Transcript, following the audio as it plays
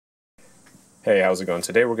Hey, how's it going?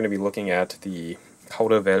 Today we're going to be looking at the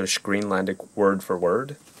Kauderwelsch Greenlandic Word for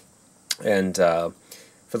Word. And for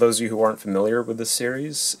those of you who aren't familiar with this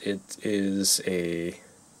series, it is it's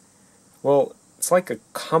like a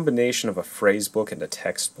combination of a phrase book and a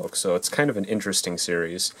textbook, so it's kind of an interesting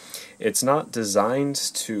series. It's not designed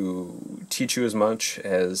to teach you as much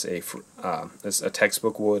as a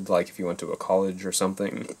textbook would, like if you went to a college or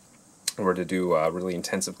something, or to do really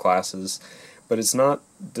intensive classes. But it's not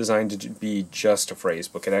designed to be just a phrase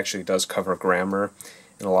book. It actually does cover grammar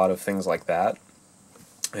and a lot of things like that.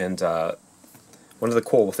 And one of the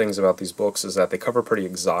cool things about these books is that they cover pretty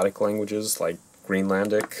exotic languages like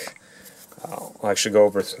Greenlandic. I'll actually go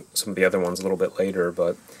over some of the other ones a little bit later,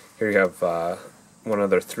 but here you have one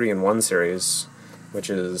other 3-in-1 series, which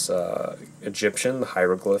is Egyptian, the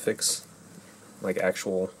hieroglyphics, like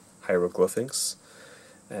actual hieroglyphics,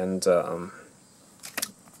 and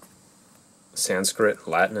Sanskrit,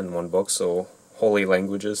 Latin in one book, so holy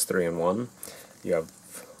languages, 3-in-1. You have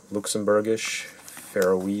Luxembourgish,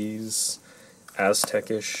 Faroese,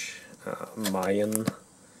 Aztecish, Mayan,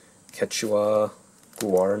 Quechua,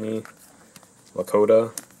 Guarani,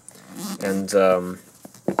 Lakota, and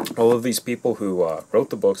all of these people who wrote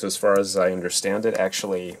the books, as far as I understand it,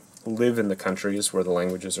 actually live in the countries where the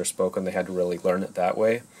languages are spoken. They had to really learn it that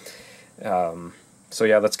way. So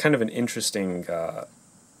yeah, that's kind of an interesting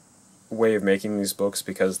way of making these books,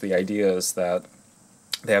 because the idea is that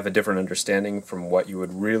they have a different understanding from what you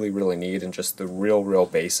would really need in just the real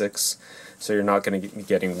basics. So you're not going to be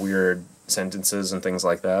getting weird sentences and things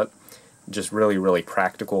like that. Just really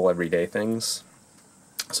practical everyday things.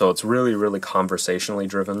 So it's really conversationally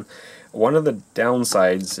driven. One of the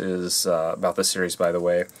downsides is about this series, by the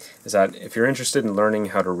way, is that if you're interested in learning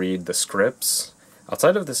how to read the scripts,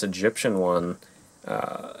 outside of this Egyptian one,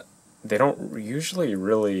 they don't usually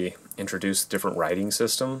really introduce different writing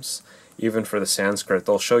systems. Even for the Sanskrit,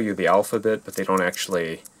 they'll show you the alphabet, but they don't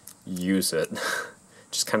actually use it,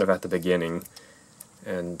 just kind of at the beginning.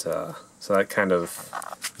 And so that kind of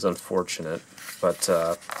is unfortunate. But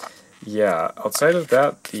yeah, outside of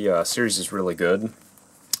that, the series is really good.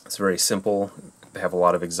 It's very simple. They have a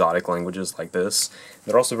lot of exotic languages like this.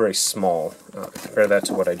 They're also very small. Compare that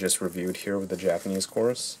to what I just reviewed here with the Japanese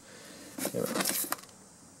course. You know,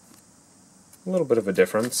 a little bit of a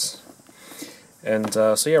difference. And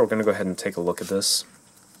so yeah, we're going to go ahead and take a look at this.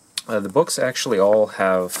 The books actually all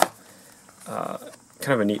have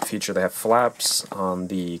kind of a neat feature. They have flaps on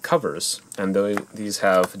the covers, and these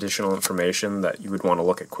have additional information that you would want to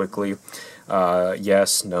look at quickly.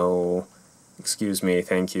 Yes, no, excuse me,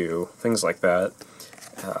 thank you, things like that.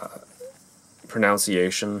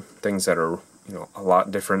 Pronunciation, things that are, you know, a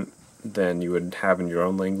lot different than you would have in your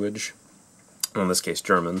own language. In this case,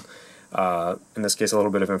 German. In this case, a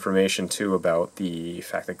little bit of information too about the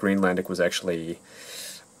fact that Greenlandic was actually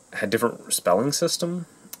had different spelling system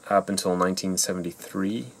up until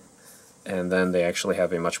 1973, and then they actually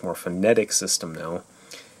have a much more phonetic system now.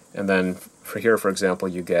 And then for here, for example,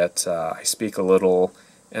 you get I speak a little,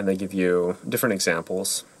 and they give you different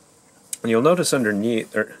examples. And you'll notice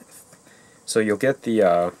underneath, so you'll get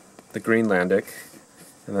the Greenlandic,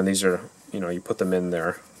 and then these are, you know, you put them in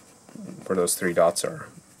there where those 3 dots are.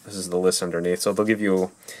 This is the list underneath. So they'll give you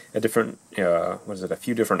a different, a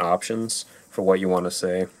few different options for what you want to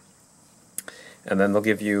say. And then they'll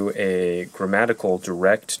give you a grammatical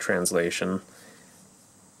direct translation,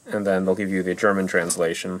 and then they'll give you the German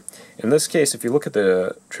translation. In this case, if you look at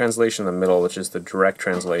the translation in the middle, which is the direct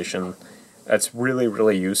translation, that's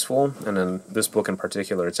really useful, and in this book in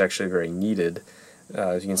particular, it's actually very needed.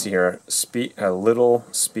 As you can see here, speak a little,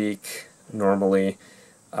 speak normally,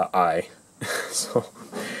 I. So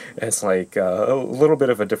it's like a little bit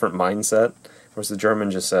of a different mindset, whereas the German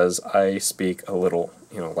just says, I speak a little,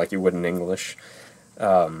 you know, like you would in English.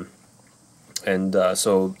 So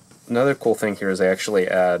another cool thing here is they actually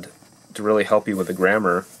add, to really help you with the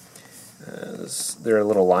grammar, there are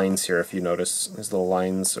little lines here. If you notice, these little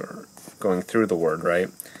lines are going through the word, right?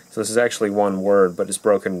 So this is actually one word, but it's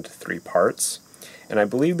broken into 3 parts. And I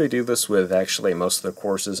believe they do this with actually most of their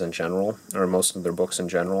courses in general, or most of their books in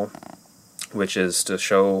general, which is to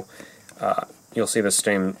show, you'll see the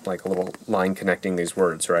same, like a little line connecting these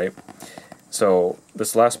words, right? So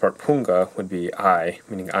this last part, punga, would be I,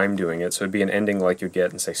 meaning I'm doing it, so it'd be an ending like you'd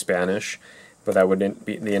get in, say, Spanish, but that would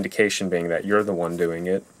be the indication being that you're the one doing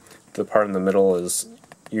it. The part in the middle is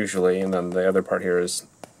usually, and then the other part here is,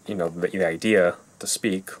 you know, the idea to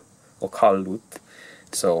speak, or kalut.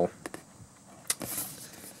 So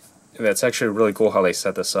that's actually really cool how they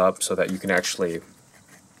set this up so that you can actually,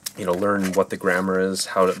 you know, learn what the grammar is,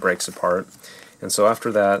 how it breaks apart. And so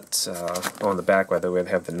after that, on the back, by the way, they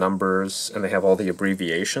have the numbers, and they have all the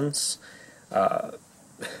abbreviations,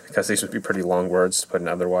 because these would be pretty long words to put in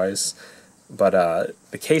otherwise. But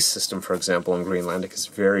the case system, for example, in Greenlandic is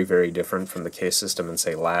very, very different from the case system in,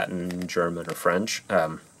 say, Latin, German, or French,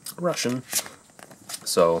 Russian.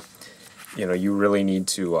 So, you know, you really need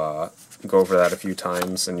to go over that a few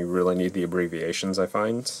times, and you really need the abbreviations, I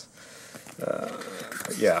find.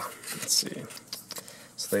 But yeah, let's see.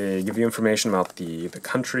 So they give you information about the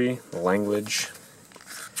country, the language.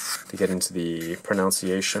 They get into the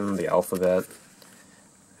pronunciation, the alphabet,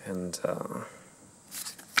 and let's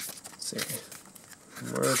see.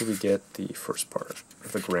 Where do we get the first part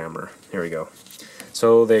of the grammar? Here we go.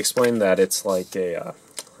 So they explain that it's like a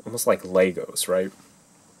almost like Legos, right?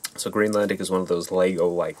 So Greenlandic is one of those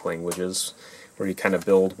Lego-like languages where you kind of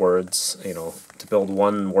build words. You know, to build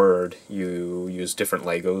one word, you use different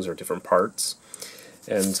Legos or different parts.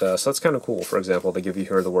 And so that's kind of cool. For example, they give you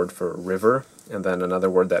here the word for river, and then another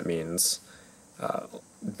word that means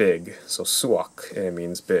big. So suak, it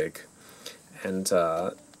means big. And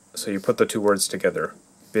so you put the two words together,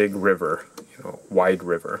 big river, you know, wide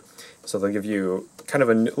river. So they'll give you kind of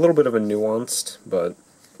a little bit of a nuanced but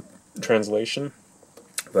translation.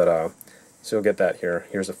 But so you'll get that here.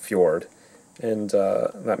 Here's a fjord, and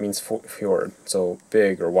that means fjord. So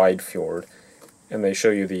big or wide fjord. And they show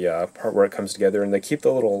you the part where it comes together, and they keep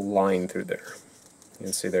the little line through there. You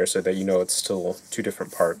can see there, so that you know it's still two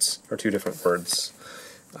different parts, or two different words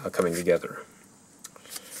coming together.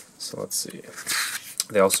 So let's see.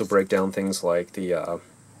 They also break down things like the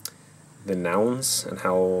nouns, and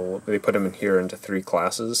how they put them in here into 3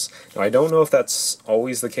 classes. Now I don't know if that's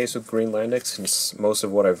always the case with Greenlandic, since most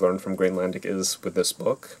of what I've learned from Greenlandic is with this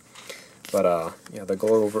book. But yeah, they'll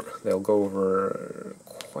go over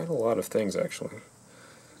quite a lot of things, actually.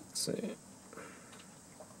 Let's see.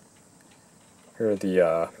 Here are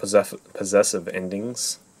the possessive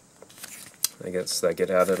endings, I guess, that get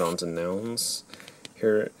added onto nouns.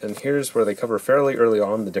 Here's where they cover fairly early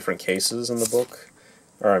on the different cases in the book,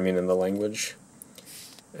 or I mean in the language.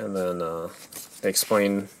 And then they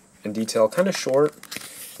explain in detail, kind of short.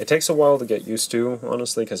 It takes a while to get used to,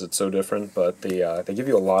 honestly, because it's so different, but they give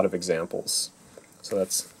you a lot of examples. So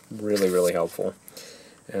that's really, really helpful.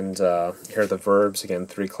 And here are the verbs, again,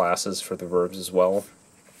 3 classes for the verbs as well.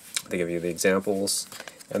 They give you the examples,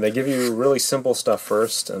 and they give you really simple stuff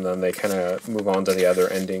first, and then they kind of move on to the other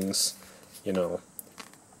endings, you know,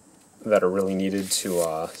 that are really needed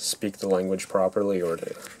to speak the language properly, or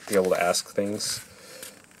to be able to ask things,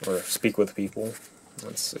 or speak with people.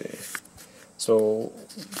 Let's see. So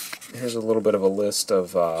here's a little bit of a list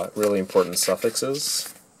of really important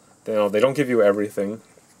suffixes. They don't give you everything,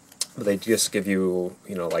 but they just give you,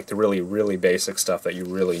 you know, like the really, really basic stuff that you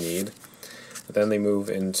really need. But then they move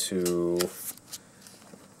into,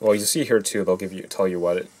 well, you see here too, they'll tell you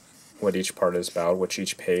what each part is about, which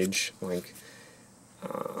each page, like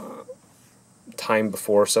time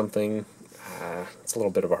before something. It's a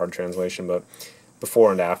little bit of a hard translation, but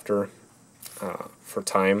before and after for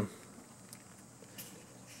time.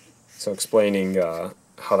 So explaining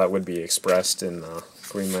how that would be expressed in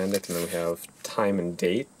Greenlandic, and then we have time and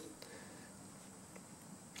date.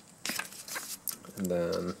 And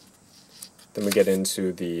then we get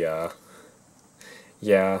into the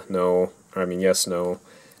yeah, no, or I mean yes, no,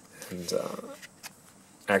 and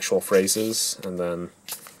actual phrases. And then,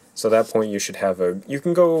 so at that point you should have you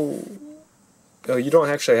can go, you don't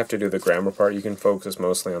actually have to do the grammar part, you can focus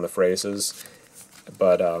mostly on the phrases,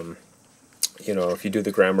 but you know, if you do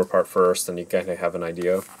the grammar part first, then you kind of have an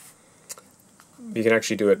idea. You can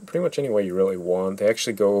actually do it pretty much any way you really want. They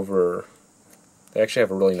actually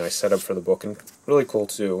have a really nice setup for the book, and really cool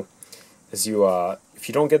too is if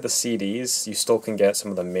you don't get the CDs, you still can get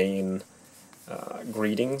some of the main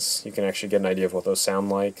greetings. You can actually get an idea of what those sound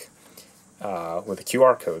like with the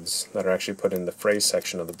QR codes that are actually put in the phrase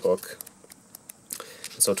section of the book.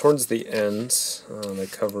 And so towards the end, they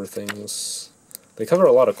cover things. They cover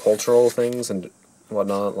a lot of cultural things and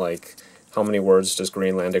whatnot, like how many words does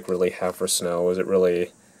Greenlandic really have for snow? Is it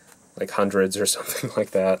really like hundreds or something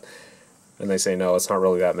like that? And they say no, it's not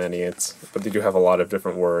really that many. But they do have a lot of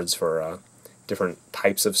different words for different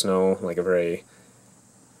types of snow, like a very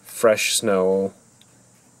fresh snow,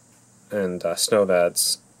 and snow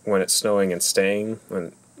that's when it's snowing and staying,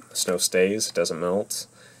 when the snow stays, it doesn't melt.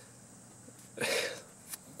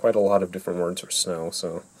 Quite a lot of different words for snow,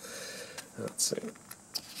 so let's see.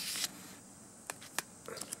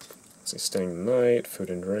 Staying the night, food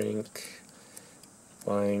and drink,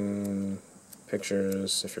 buying,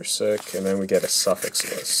 pictures if you're sick, and then we get a suffix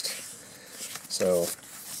list. So,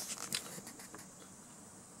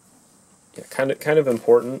 yeah, kind of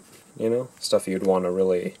important, you know, stuff you'd want to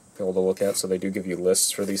really be able to look at. So they do give you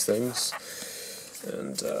lists for these things.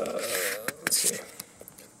 And let's see.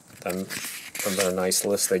 Then another nice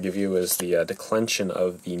list they give you is the declension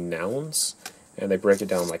of the nouns, and they break it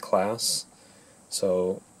down by class.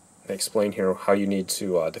 So they explain here how you need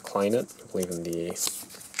to decline it. I believe in the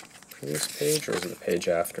previous page, or is it the page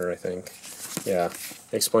after, I think. Yeah,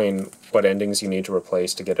 they explain what endings you need to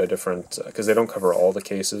replace to get a different, because they don't cover all the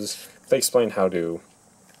cases. They explain how to,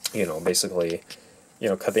 you know, basically, you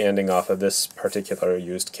know, cut the ending off of this particular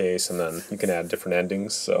used case, and then you can add different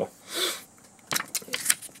endings. So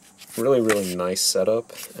really, really nice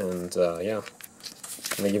setup, and yeah.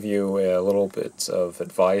 And they give you a little bit of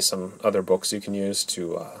advice on other books you can use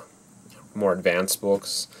to more advanced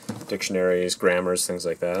books, dictionaries, grammars, things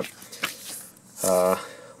like that.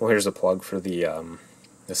 Well, here's a plug for the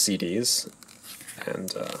CDs,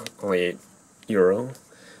 and only €8.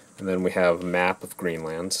 And then we have Map of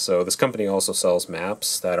Greenland. So this company also sells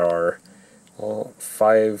maps that are all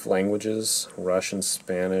 5 languages: Russian,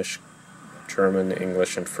 Spanish, German,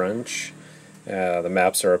 English, and French. The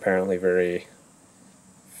maps are apparently very,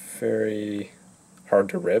 very hard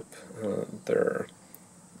to rip. They're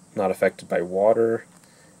not affected by water.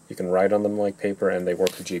 You can write on them like paper, and they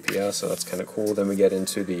work with GPS, so that's kind of cool. Then we get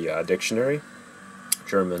into the dictionary,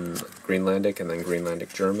 German Greenlandic, and then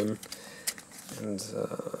Greenlandic German. And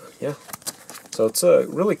yeah, so it's a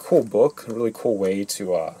really cool book, a really cool way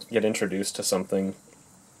to get introduced to something,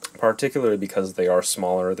 particularly because they are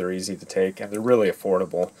smaller, they're easy to take, and they're really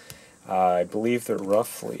affordable. I believe they're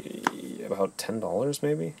roughly about $10,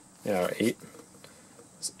 maybe? Yeah,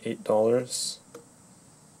 it's $8.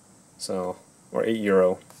 So, or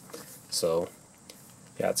 €8. So,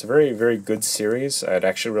 yeah, it's a very, very good series. I'd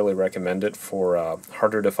actually really recommend it for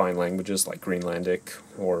harder to find languages like Greenlandic,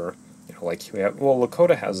 or, you know, like we have, well,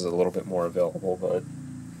 Lakota has a little bit more available, but,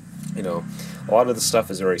 you know, a lot of the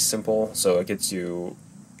stuff is very simple, so it gets you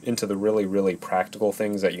into the really, really practical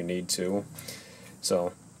things that you need to.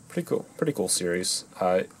 So, pretty cool series.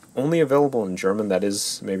 Only available in German. That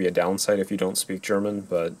is maybe a downside if you don't speak German,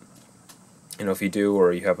 but, you know, if you do,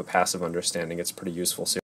 or you have a passive understanding, it's a pretty useful series.